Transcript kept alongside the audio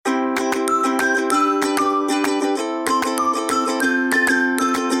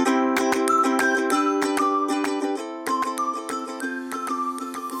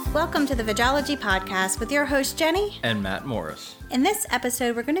to the Vegology Podcast with your host, Jenny. And Matt Morris. In this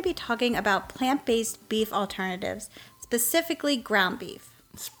episode, we're going to be talking about plant-based beef alternatives, specifically ground beef.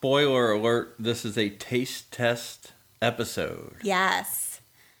 Spoiler alert, this is a taste test episode. Yes.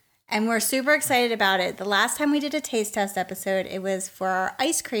 And we're super excited about it. The last time we did a taste test episode, it was for our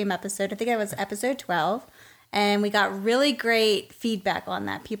ice cream episode. I think it was episode 12. And we got really great feedback on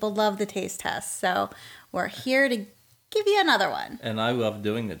that. People love the taste test. So we're here to give you another one. And I love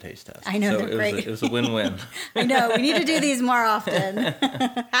doing the taste test. I know, so they're great. It was a win-win. I know. We need to do these more often.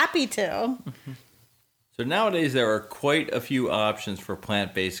 Happy to. So nowadays there are quite a few options for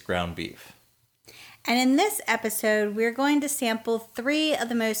plant-based ground beef. And in this episode, we're going to sample 3 of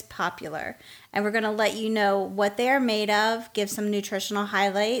the most popular. And we're going to let you know what they are made of, give some nutritional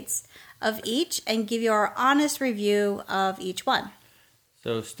highlights of each, and give you our honest review of each one.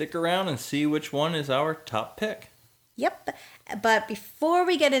 So stick around and see which one is our top pick. Yep. But before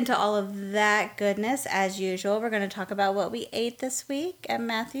we get into all of that goodness, as usual, we're going to talk about what we ate this week. And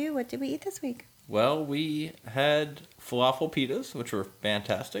Matthew, what did we eat this week? Well, we had falafel pitas, which were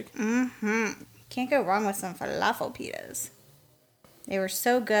fantastic. Mm-hmm. Can't go wrong with some falafel pitas. They were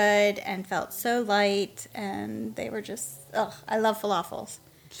so good and felt so light, and they were just, I love falafels.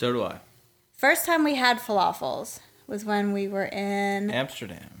 So do I. First time we had falafels was when we were in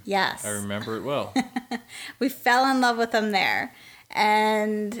Amsterdam. Yes. I remember it well. We fell in love with them there,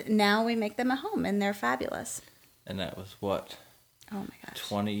 and now we make them at home, and they're fabulous. And that was what? Oh my gosh.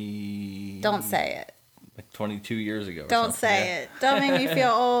 20... Don't say it. Like 22 years ago. Don't say it. Don't make me feel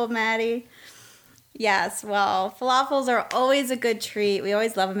old, Maddie. Yes, well, falafels are always a good treat. We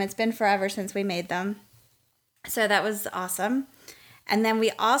always love them. It's been forever since we made them. So that was awesome. And then we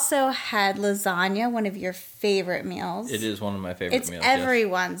also had lasagna, one of your favorite meals. It is one of my favorite meals. It's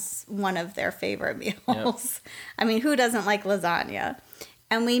everyone's one of their favorite meals. Yep. I mean, who doesn't like lasagna?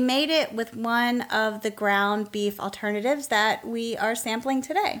 And we made it with one of the ground beef alternatives that we are sampling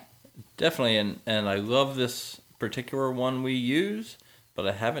today. Definitely, and I love this particular one we use, but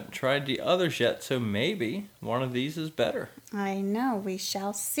I haven't tried the others yet, so maybe one of these is better. I know, we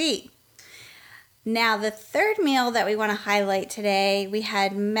shall see. Now, the third meal that we want to highlight today, we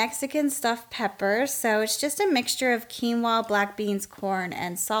had Mexican stuffed peppers. So it's just a mixture of quinoa, black beans, corn,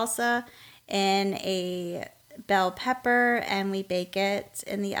 and salsa in a bell pepper, and we bake it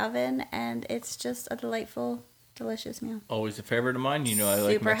in the oven, and it's just a delightful, delicious meal. Always a favorite of mine. You know I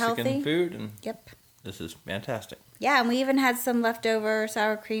like Super Mexican healthy. food, and Yep. This is fantastic. Yeah, and we even had some leftover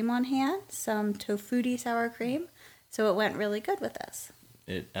sour cream on hand, some tofutti sour cream, so it went really good with this.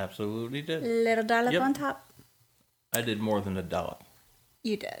 It absolutely did. Little dollop on top. I did more than a dollop.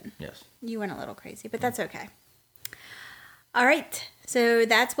 You did. Yes. You went a little crazy, but that's okay. All right, so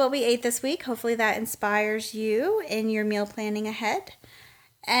that's what we ate this week. Hopefully that inspires you in your meal planning ahead.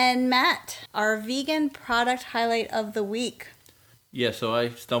 And Matt, our vegan product highlight of the week. Yeah, so I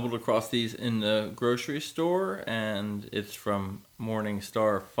stumbled across these in the grocery store, and it's from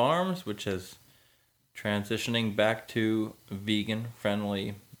Morningstar Farms, which is transitioning back to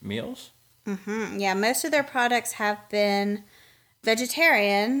vegan-friendly meals. Mm-hmm. Yeah, most of their products have been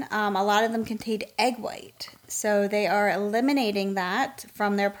vegetarian. A lot of them contained egg white. So they are eliminating that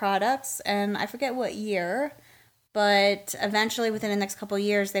from their products, and I forget what year, but eventually within the next couple of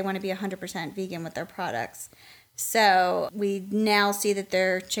years, they want to be 100% vegan with their products. So we now see that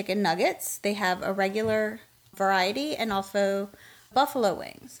they're chicken nuggets. They have a regular variety and also buffalo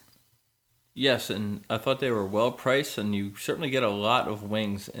wings. Yes, and I thought they were well priced, and you certainly get a lot of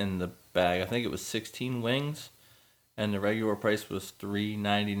wings in the bag. I think it was 16 wings, and the regular price was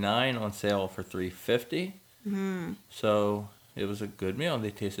 $3.99, on sale for $3.50. Mm-hmm. So it was a good meal. They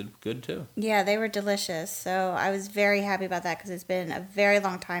tasted good too. Yeah, they were delicious. So I was very happy about that because it's been a very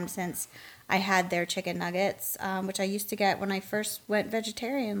long time since I had their chicken nuggets, which I used to get when I first went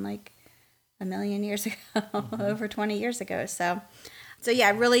vegetarian like a million years ago, over 20 years ago. So yeah,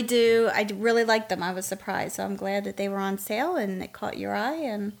 I really do. I really liked them. I was surprised. So I'm glad that they were on sale and it caught your eye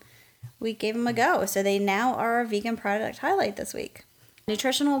and we gave them a go. So they now are a vegan product highlight this week.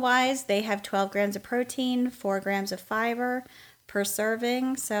 Nutritional wise, they have 12 grams of protein, 4 grams of fiber per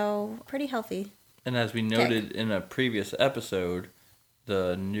serving. So pretty healthy. And as we noted in a previous episode,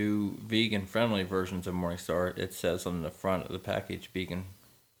 the new vegan-friendly versions of Morningstar, it says on the front of the package,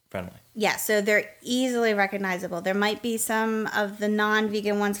 vegan-friendly. Yeah, so they're easily recognizable. There might be some of the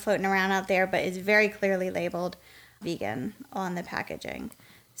non-vegan ones floating around out there, but it's very clearly labeled vegan on the packaging.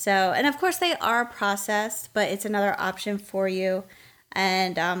 So, and of course they are processed, but it's another option for you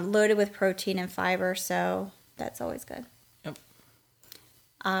and loaded with protein and fiber, so that's always good. Yep.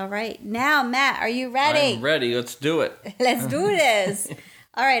 All right. Now, Matt, are you ready? I'm ready. Let's do it. Let's do this.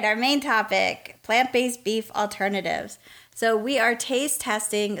 All right, our main topic, plant-based beef alternatives. So we are taste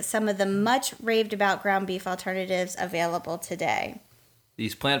testing some of the much raved about ground beef alternatives available today.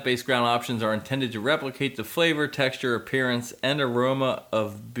 These plant-based ground options are intended to replicate the flavor, texture, appearance, and aroma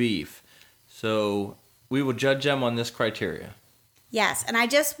of beef. So we will judge them on this criteria. Yes, and I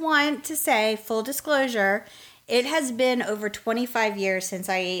just want to say, full disclosure, it has been over 25 years since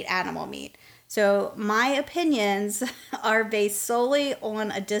I ate animal meat. So my opinions are based solely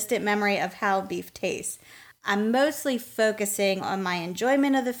on a distant memory of how beef tastes. I'm mostly focusing on my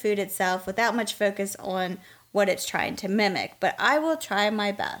enjoyment of the food itself without much focus on what it's trying to mimic, but I will try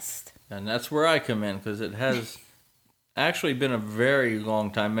my best. And that's where I come in, because it has actually been a very long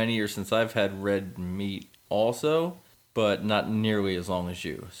time, many years since I've had red meat also, but not nearly as long as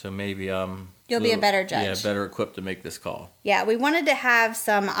you. So maybe You'll be a better judge. Yeah, better equipped to make this call. Yeah, we wanted to have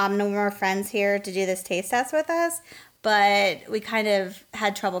some omnivore friends here to do this taste test with us, but we kind of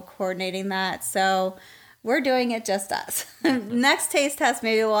had trouble coordinating that, so we're doing it just us. Next taste test,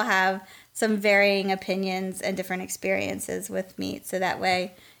 maybe we'll have some varying opinions and different experiences with meat, so that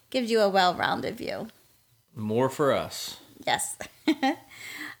way it gives you a well-rounded view. More for us. Yes.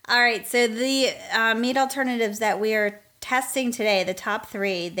 All right, so the meat alternatives that we are testing today, the top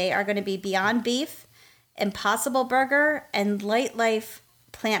three, they are going to be Beyond Beef, Impossible Burger, and Light Life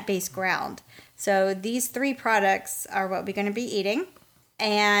plant-based ground. So these three products are what we're going to be eating,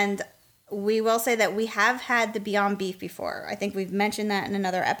 and we will say that we have had the Beyond Beef before. I think we've mentioned that in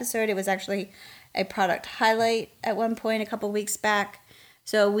another episode. It was actually a product highlight at one point a couple weeks back.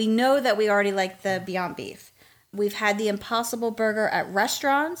 So we know that we already like the Beyond Beef. We've had the Impossible Burger at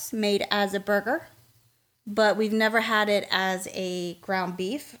restaurants made as a burger, but we've never had it as a ground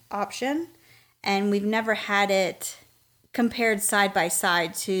beef option, and we've never had it compared side by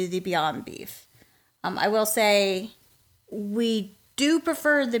side to the Beyond Beef. I will say we do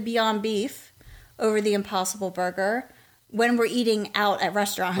prefer the Beyond Beef over the Impossible Burger when we're eating out at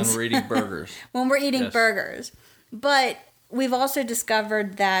restaurants. When we're eating burgers. When we're eating Yes. burgers. But we've also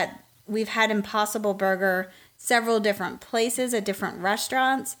discovered that we've had Impossible Burger several different places at different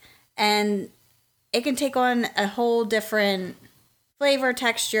restaurants, and it can take on a whole different flavor,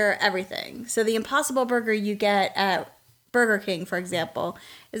 texture, everything. So the Impossible Burger you get at Burger King, for example,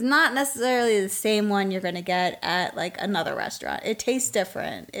 is not necessarily the same one you're going to get at like another restaurant. It tastes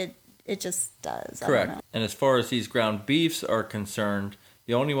different. It just does. Correct. And as far as these ground beefs are concerned,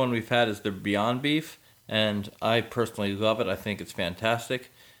 the only one we've had is the Beyond Beef, and I personally love it. I think it's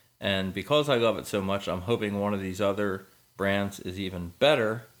fantastic. And because I love it so much, I'm hoping one of these other brands is even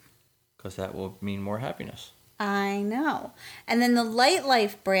better, because that will mean more happiness. I know. And then the Light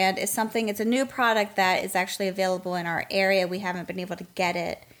Life brand is something, it's a new product that is actually available in our area. We haven't been able to get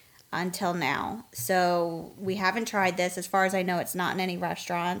it until now. So we haven't tried this. As far as I know, it's not in any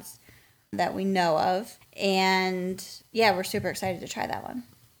restaurants that we know of. And yeah, we're super excited to try that one.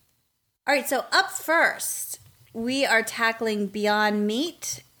 All right, so up first, we are tackling Beyond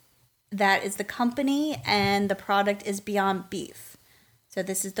Meat. That is the company, and the product is Beyond Beef. So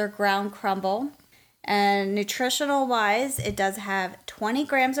this is their ground crumble. And nutritional wise, it does have 20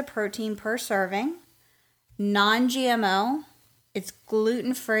 grams of protein per serving, non-GMO, it's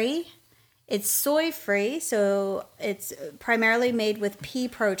gluten-free, it's soy-free, so it's primarily made with pea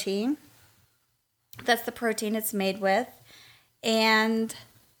protein. That's the protein it's made with. And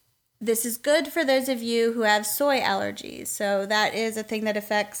this is good for those of you who have soy allergies. So that is a thing that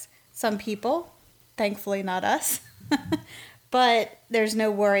affects some people, thankfully not us. But there's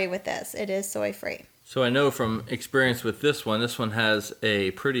no worry with this. It is soy-free. So I know from experience with this one has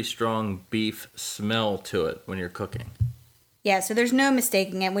a pretty strong beef smell to it when you're cooking. Yeah, so there's no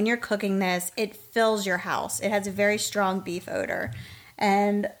mistaking it. When you're cooking this, it fills your house. It has a very strong beef odor.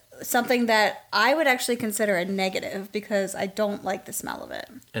 And something that I would actually consider a negative because I don't like the smell of it.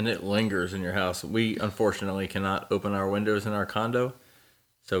 And it lingers in your house. We, unfortunately, cannot open our windows in our condo,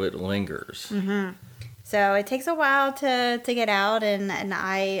 so it lingers. Mm-hmm. So it takes a while to get out, and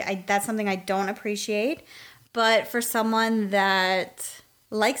I that's something I don't appreciate. But for someone that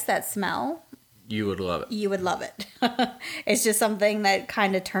likes that smell, you would love it. You would love it. It's just something that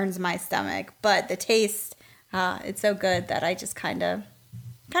kind of turns my stomach. But the taste, it's so good that I just kind of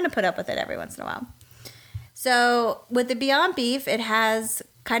put up with it every once in a while. So with the Beyond Beef, it has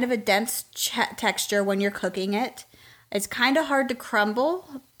kind of a dense texture when you're cooking it. It's kind of hard to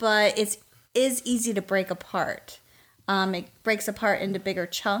crumble, but it is easy to break apart. It breaks apart into bigger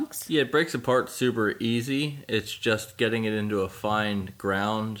chunks. Yeah, it breaks apart super easy. It's just getting it into a fine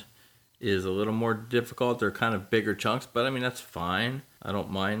ground is a little more difficult. They're kind of bigger chunks, but I mean, that's fine. I don't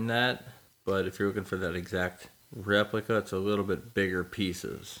mind that. But if you're looking for that exact replica, it's a little bit bigger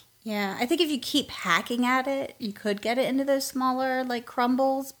pieces. Yeah, I think if you keep hacking at it, you could get it into those smaller like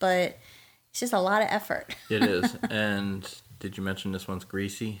crumbles, but it's just a lot of effort. It is. And did you mention this one's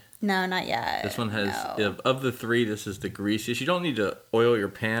greasy? No, not yet. This one has, No. of the three, this is the greasiest. You don't need to oil your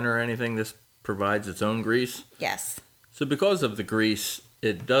pan or anything. This provides its own grease. Yes. So because of the grease,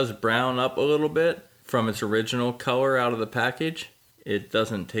 it does brown up a little bit from its original color out of the package. It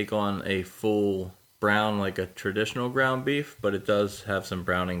doesn't take on a full brown like a traditional ground beef, but it does have some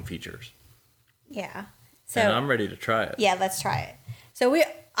browning features. Yeah. So And I'm ready to try it. yeah, let's try it. So we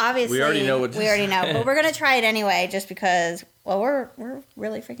obviously We already know what we to already know, say. but we're gonna try it anyway, just because. Well, we're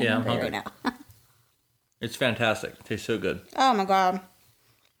really freaking Yeah, I'm hungry right now. It's fantastic. It tastes so good. Oh my god.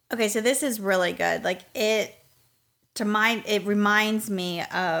 Okay, so this is really good. Like it reminds me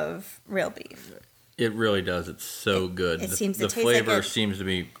of real beef. It really does. It's so good. it seems to the taste like flavor it- seems to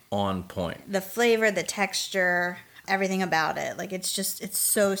be on point. The flavor, the texture, everything about it. Like it's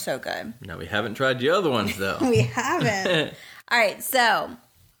so good. Now we haven't tried the other ones though. We haven't. All right, so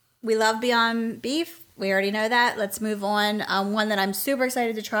we love Beyond Beef. We already know that. Let's move on. One that I'm super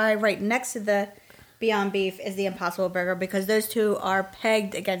excited to try right next to the Beyond Beef is the Impossible Burger because those two are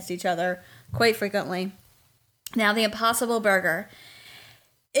pegged against each other quite frequently. Now, the Impossible Burger,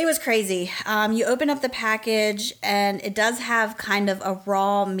 it was crazy. You open up the package and it does have kind of a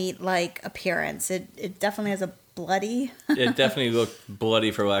raw meat-like appearance. It definitely has a bloody. It definitely looked bloody,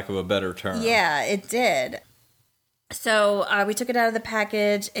 for lack of a better term. Yeah, it did. So we took it out of the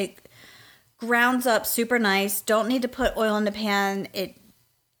package. It grounds up super nice. Don't need to put oil in the pan. It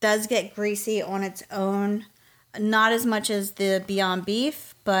does get greasy on its own. Not as much as the Beyond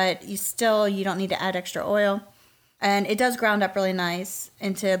Beef, but you don't need to add extra oil. And it does ground up really nice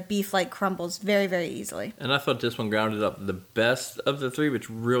into beef-like crumbles very, very easily. And I thought this one grounded up the best of the three, which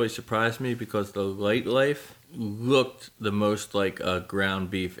really surprised me because the Light Life looked the most like a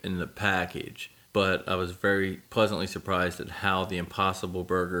ground beef in the package. But I was very pleasantly surprised at how the Impossible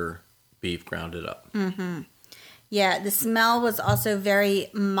Burger beef grounded up. Yeah, the smell was also very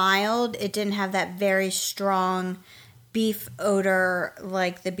mild. It didn't have that very strong beef odor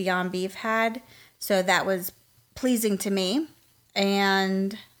like the Beyond Beef had. So that was pleasing to me.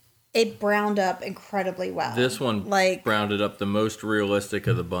 And it browned up incredibly well. This one like grounded up the most realistic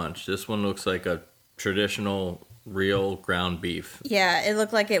of the bunch. This one looks like a traditional, real ground beef. yeah, it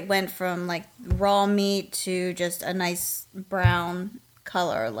looked like it went from like raw meat to just a nice brown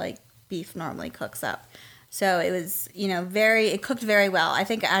color like beef normally cooks up. So it was, it cooked very well. I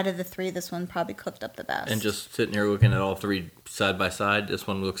think out of the three, this one probably cooked up the best. And just sitting here looking at all three side by side, this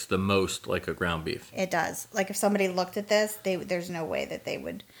one looks the most like a ground beef. It does. Like if somebody looked at this, there's no way that they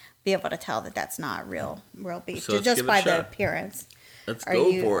would be able to tell that that's not real beef So let's just give it by a the shot. appearance. Let's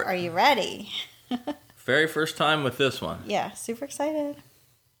go for Are it. you ready? Very first time with this one. Yeah, super excited.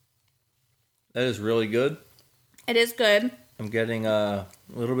 That is really good. It is good. I'm getting a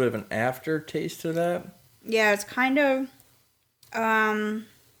little bit of an aftertaste to that. Yeah, it's kind of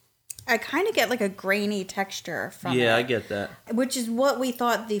I kind of get like a grainy texture from Yeah, it. I get that. Which is what we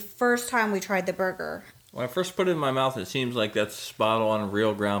thought the first time we tried the burger. When I first put it in my mouth, it seems like that's spot on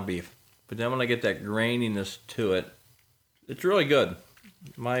real ground beef. But then when I get that graininess to it, it's really good.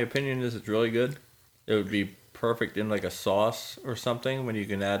 My opinion is it's really good. It would be perfect in like a sauce or something when you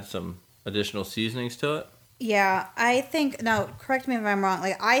can add some additional seasonings to it. Yeah, I think correct me if I'm wrong.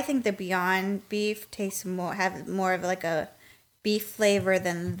 Like I think the Beyond Beef tastes have more of like a beef flavor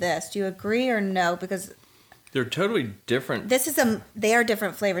than this. Do you agree or no? Because They're totally different. they are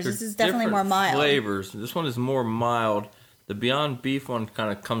different flavors. They're This is definitely more different mild. flavors. This one is more mild. The Beyond Beef one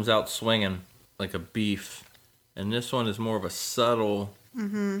kind of comes out swinging like a beef, and this one is more of a subtle.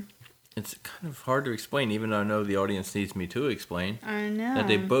 It's kind of hard to explain, even though I know the audience needs me to explain I know. that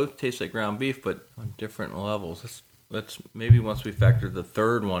they both taste like ground beef, but on different levels. Let's maybe once we factor the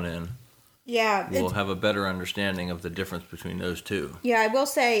third one in, Yeah, we'll have a better understanding of the difference between those two. I will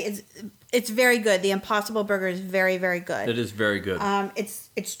say it's very good. The Impossible Burger is very, very good. It is very good.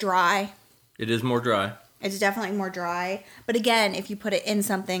 It's dry. It is more dry. It's definitely more dry. But again, if you put it in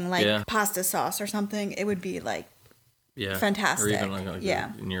something like Yeah. pasta sauce or something, it would be like Yeah, fantastic. Or even like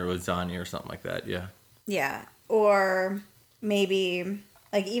Yeah. in your lasagna or something like that. Yeah. yeah, or maybe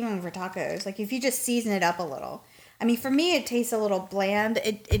like even for tacos. Like if you just season it up a little. I mean, for me, it tastes a little bland.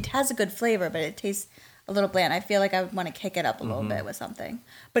 It has a good flavor, but it tastes a little bland. I feel like I would want to kick it up a little bit with something.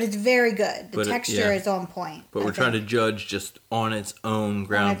 But it's very good. The texture is on point. But we're trying to judge just on its own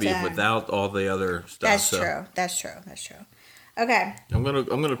ground its beef own. without all the other stuff. That's true. Okay. I'm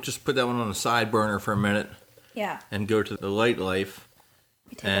gonna just put that one on the side burner for a minute Yeah. and go to the Light Life.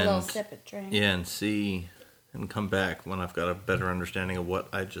 We take a little And- sip of drink. Yeah, and see and come back when I've got a better understanding of what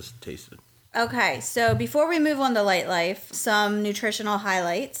I just tasted. Okay, so before we move on to Light Life, some nutritional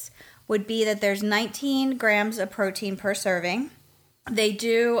highlights would be that there's 19 grams of protein per serving. They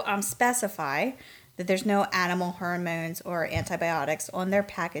do specify that there's no animal hormones or antibiotics on their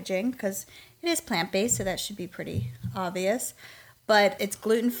packaging because it is plant-based, so that should be pretty obvious. But it's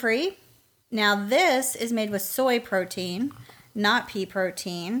gluten-free. Now, this is made with soy protein, not pea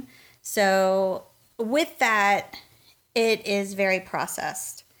protein. So with that, it is very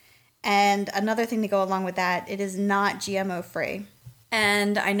processed. And another thing to go along with that, it is not GMO free.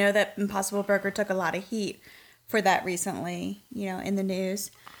 And I know that Impossible Burger took a lot of heat for that recently, in the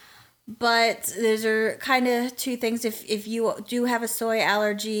news. But those are kind of two things. If you do have a soy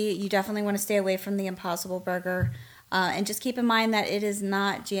allergy, you definitely want to stay away from the Impossible Burger. And just keep in mind that it is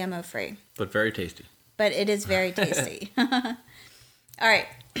not GMO free. But very tasty. But it is very tasty. All right,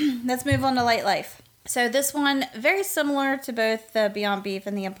 let's move on to Light Life. So this one, very similar to both the Beyond Beef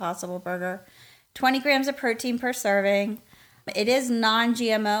and the Impossible Burger. 20 grams of protein per serving. It is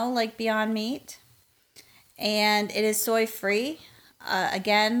non-GMO like Beyond Meat. And it is soy-free.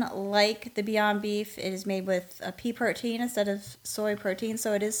 Again, like the Beyond Beef, it is made with a pea protein instead of soy protein.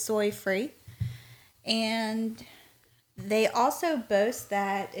 So it is soy-free. And they also boast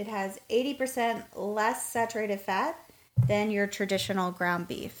that it has 80% less saturated fat than your traditional ground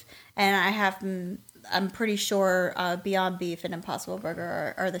beef. And I'm pretty sure Beyond Beef and Impossible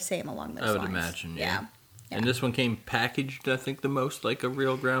Burger are the same along those lines. I would imagine, yeah. And this one came packaged, I think, the most like a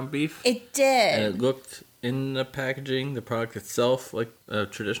real ground beef. It did. And it looked in the packaging, the product itself, like a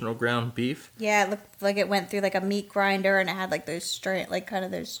traditional ground beef. Yeah, it looked like it went through like a meat grinder and it had like those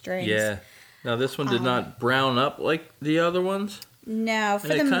those strings. Yeah. Now this one did not brown up like the other ones. No.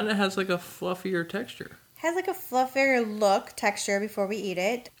 And it kind of has like a fluffier texture. Has like a fluffier texture before we eat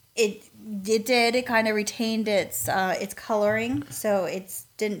it. It did. It kind of retained its coloring, so it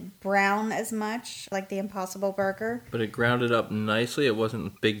didn't brown as much like the Impossible Burger. But it grounded up nicely. It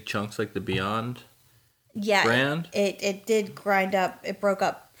wasn't big chunks like the Beyond brand. It did grind up. It broke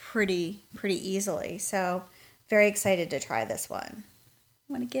up pretty easily. So very excited to try this one.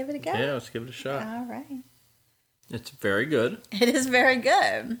 Want to give it a go? Yeah, let's give it a shot. All right. It's very good. It is very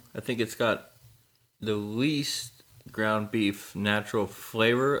good. I think it's got the least ground beef natural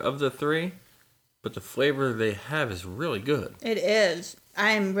flavor of the three, but the flavor they have is really good. It is.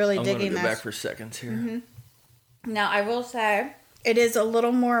 I'm really digging this. I'm going to go this. back for seconds here. Mm-hmm. Now, I will say, it is a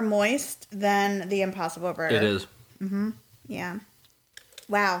little more moist than the Impossible Burger. It is. Mm-hmm. Yeah.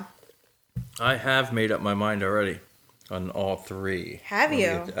 Wow. I have made up my mind already on all three. Have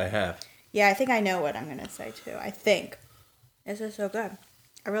you? I have. Yeah, I think I know what I'm going to say, too. I think. This is so good.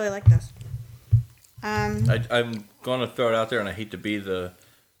 I really like this. I'm going to throw it out there, and I hate to be the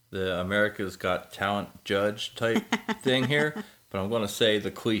America's Got Talent judge type thing here, but I'm going to say the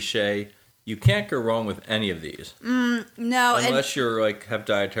cliche, you can't go wrong with any of these. No. Unless you're have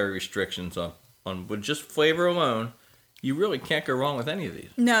dietary restrictions on with just flavor alone, you really can't go wrong with any of these.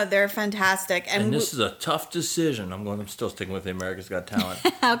 No, they're fantastic. And this is a tough decision. I'm still sticking with the America's Got Talent.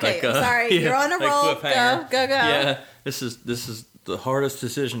 Okay, sorry. You're on a roll. Go. Yeah, this is the hardest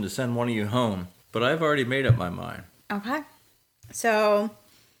decision to send one of you home. But I've already made up my mind. Okay. So,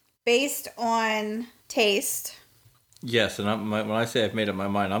 based on taste. Yes, and when I say I've made up my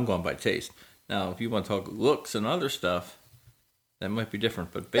mind, I'm going by taste. Now, if you want to talk looks and other stuff, that might be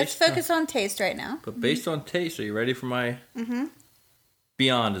different. But let's focus on taste right now. But based on taste, are you ready for my... Mm-hmm.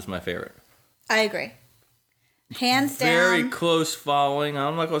 Beyond is my favorite. I agree. Hands down. Very close following.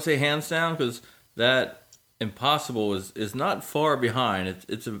 I'm not going to say hands down because that Impossible is not far behind.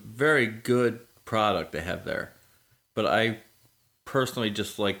 It's a very good product they have there, but I personally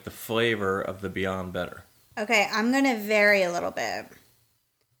just like the flavor of the Beyond better. Okay, I'm going to vary a little bit,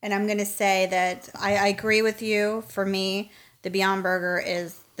 and I'm going to say that I agree with you. For me, the Beyond Burger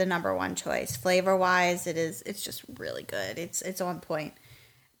is the number one choice. Flavor wise, it's just really good. It's on point.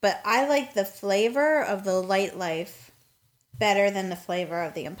 But I like the flavor of the Light Life better than the flavor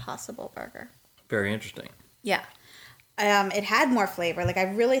of the Impossible Burger. Very interesting. Yeah. It had more flavor. I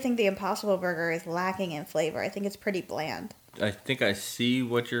really think the Impossible Burger is lacking in flavor. I think it's pretty bland. I think I see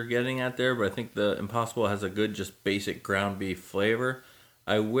what you're getting at there, but I think the Impossible has a good, just basic ground beef flavor.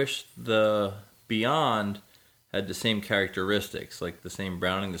 I wish the Beyond had the same characteristics, like the same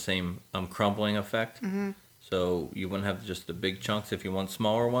browning, the same crumbling effect. Mm-hmm. So you wouldn't have just the big chunks if you want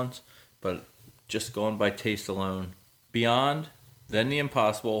smaller ones. But just going by taste alone, Beyond, then the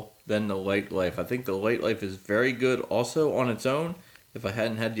Impossible, then the Light Life. I think the Light Life is very good also on its own. If I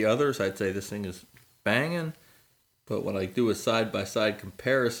hadn't had the others, I'd say this thing is banging. But when I do a side-by-side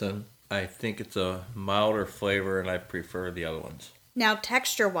comparison, I think it's a milder flavor, and I prefer the other ones. Now,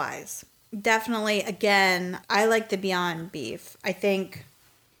 texture-wise, definitely, again, I like the Beyond Beef. I think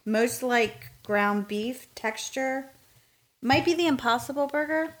most like ground beef texture might be the Impossible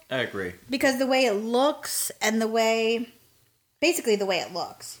Burger. I agree. Because the way it looks and basically the way it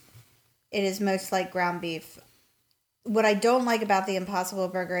looks, it is most like ground beef. What I don't like about the Impossible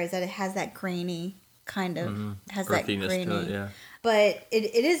Burger is that it has that grainy kind of, has that Earthiness grainy. to it, yeah. But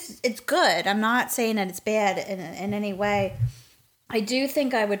it's good. I'm not saying that it's bad in any way. I do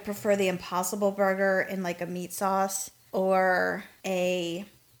think I would prefer the Impossible Burger in like a meat sauce or maybe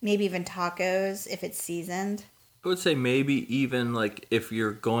even tacos if it's seasoned. I would say maybe even like if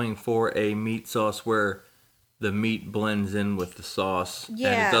you're going for a meat sauce where the meat blends in with the sauce,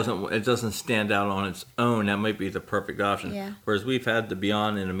 Yeah. and it doesn't stand out on its own, that might be the perfect option. Yeah. Whereas we've had the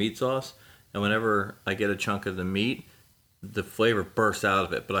Beyond in a meat sauce, and whenever I get a chunk of the meat, the flavor bursts out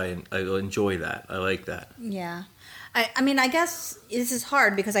of it, but I enjoy that. I like that. Yeah. I mean, I guess this is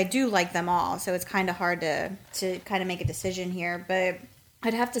hard because I do like them all, so it's kind of hard to kind of make a decision here, but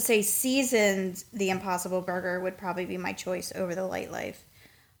I'd have to say seasoned, the Impossible Burger would probably be my choice over the Light Life.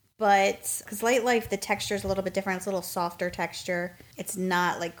 But, because Light Life, the texture is a little bit different. It's a little softer texture. It's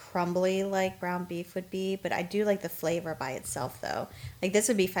not, like, crumbly like ground beef would be, but I do like the flavor by itself, though. Like, this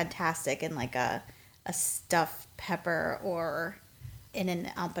would be fantastic in, like, a stuffed pepper or in an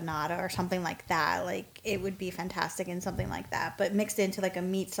empanada or something like that. Like, it would be fantastic in something like that. But mixed into, like, a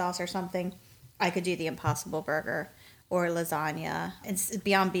meat sauce or something, I could do the Impossible Burger or lasagna. It's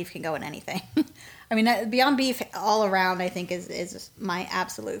Beyond Beef can go in anything. I mean, Beyond Beef all around, I think, is my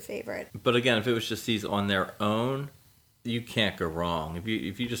absolute favorite. But again, if it was just these on their own, you can't go wrong.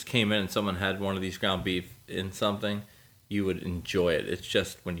 If you just came in and someone had one of these ground beef in something, you would enjoy it. It's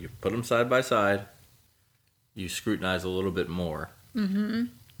just when you put them side by side, you scrutinize a little bit more. Mm-hmm.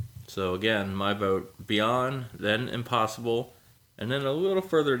 So again, my vote, Beyond, then Impossible, and then a little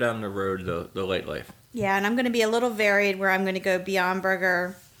further down the road, the Light Life. Yeah, and I'm going to be a little varied where I'm going to go Beyond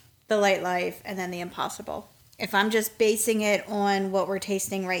Burger, the Light Life, and then the Impossible. If I'm just basing it on what we're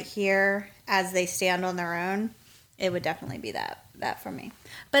tasting right here as they stand on their own, it would definitely be that for me.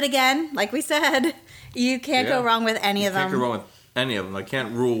 But again, like we said, you can't go wrong with any of them. Can't go wrong with any of them. I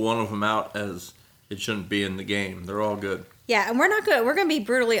can't rule one of them out as it shouldn't be in the game. They're all good. Yeah, and we're going to be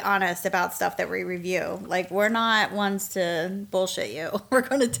brutally honest about stuff that we review. Like, we're not ones to bullshit you. We're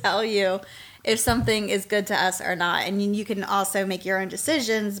going to tell you if something is good to us or not. And you can also make your own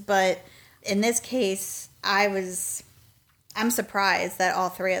decisions, but in this case, I'm surprised that all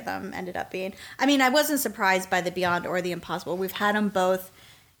three of them ended up being... I mean, I wasn't surprised by the Beyond or the Impossible. We've had them both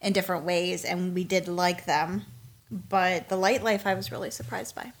in different ways, and we did like them. But the Light Life, I was really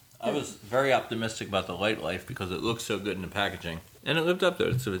surprised by. I was very optimistic about the Light Life because it looks so good in the packaging. And it lived up to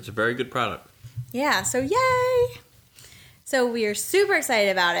it, so it's a very good product. Yeah, so yay! So we are super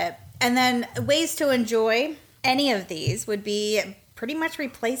excited about it. And then ways to enjoy any of these would be pretty much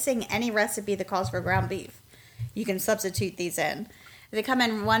replacing any recipe that calls for ground beef. You can substitute these in. They come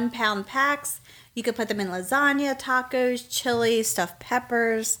in 1 pound packs. You could put them in lasagna, tacos, chili, stuffed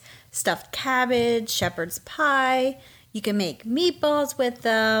peppers, stuffed cabbage, shepherd's pie. You can make meatballs with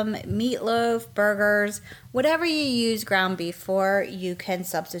them, meatloaf, burgers. Whatever you use ground beef for, you can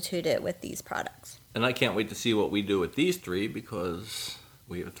substitute it with these products. And I can't wait to see what we do with these three because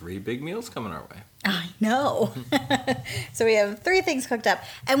we have 3 big meals coming our way. I know. So we have 3 things cooked up.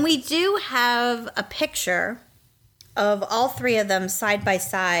 And we do have a picture of all 3 of them side by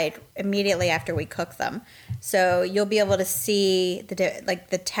side immediately after we cook them. So you'll be able to see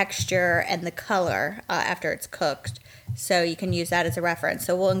the texture and the color after it's cooked. So you can use that as a reference.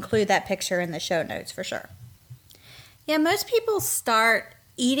 So we'll include that picture in the show notes for sure. Yeah, most people start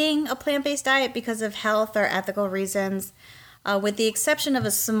eating a plant-based diet because of health or ethical reasons. With the exception of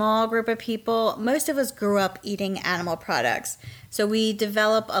a small group of people, most of us grew up eating animal products. So we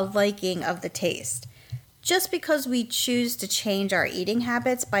develop a liking of the taste. Just because we choose to change our eating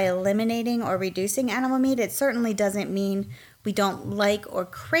habits by eliminating or reducing animal meat, it certainly doesn't mean we don't like or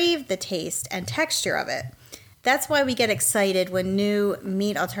crave the taste and texture of it. That's why we get excited when new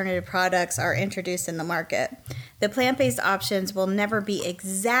meat alternative products are introduced in the market. The plant-based options will never be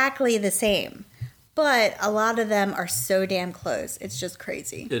exactly the same, but a lot of them are so damn close. It's just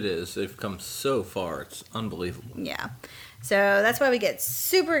crazy. It is. They've come so far. It's unbelievable. Yeah. So that's why we get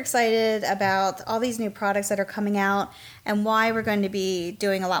super excited about all these new products that are coming out and why we're going to be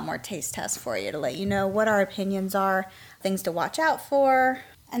doing a lot more taste tests for you to let you know what our opinions are, things to watch out for,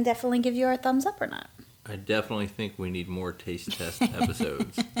 and definitely give you our thumbs up or not. I definitely think we need more taste test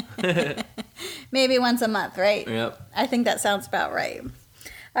episodes. Maybe once a month, right? Yep. I think that sounds about right.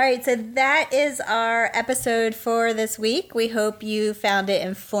 All right, so that is our episode for this week. We hope you found it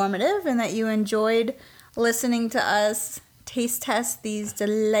informative and that you enjoyed listening to us taste test these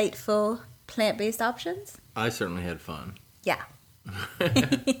delightful plant-based options. I certainly had fun. Yeah. All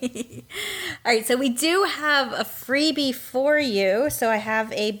right, so we do have a freebie for you. So I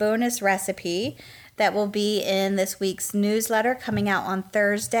have a bonus recipe that will be in this week's newsletter coming out on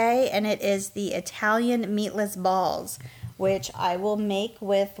Thursday, and it is the Italian meatless balls, which I will make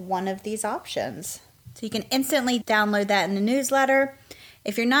with one of these options. So you can instantly download that in the newsletter.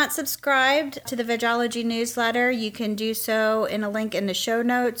 If you're not subscribed to the Vegology newsletter, you can do so in a link in the show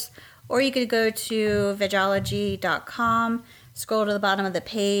notes, or you could go to vegology.com, scroll to the bottom of the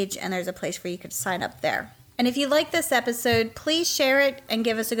page, and there's a place where you could sign up there. And if you like this episode, please share it and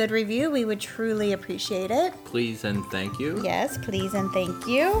give us a good review. We would truly appreciate it. Please and thank you. Yes, please and thank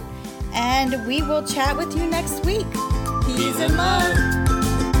you. And we will chat with you next week. Peace and love.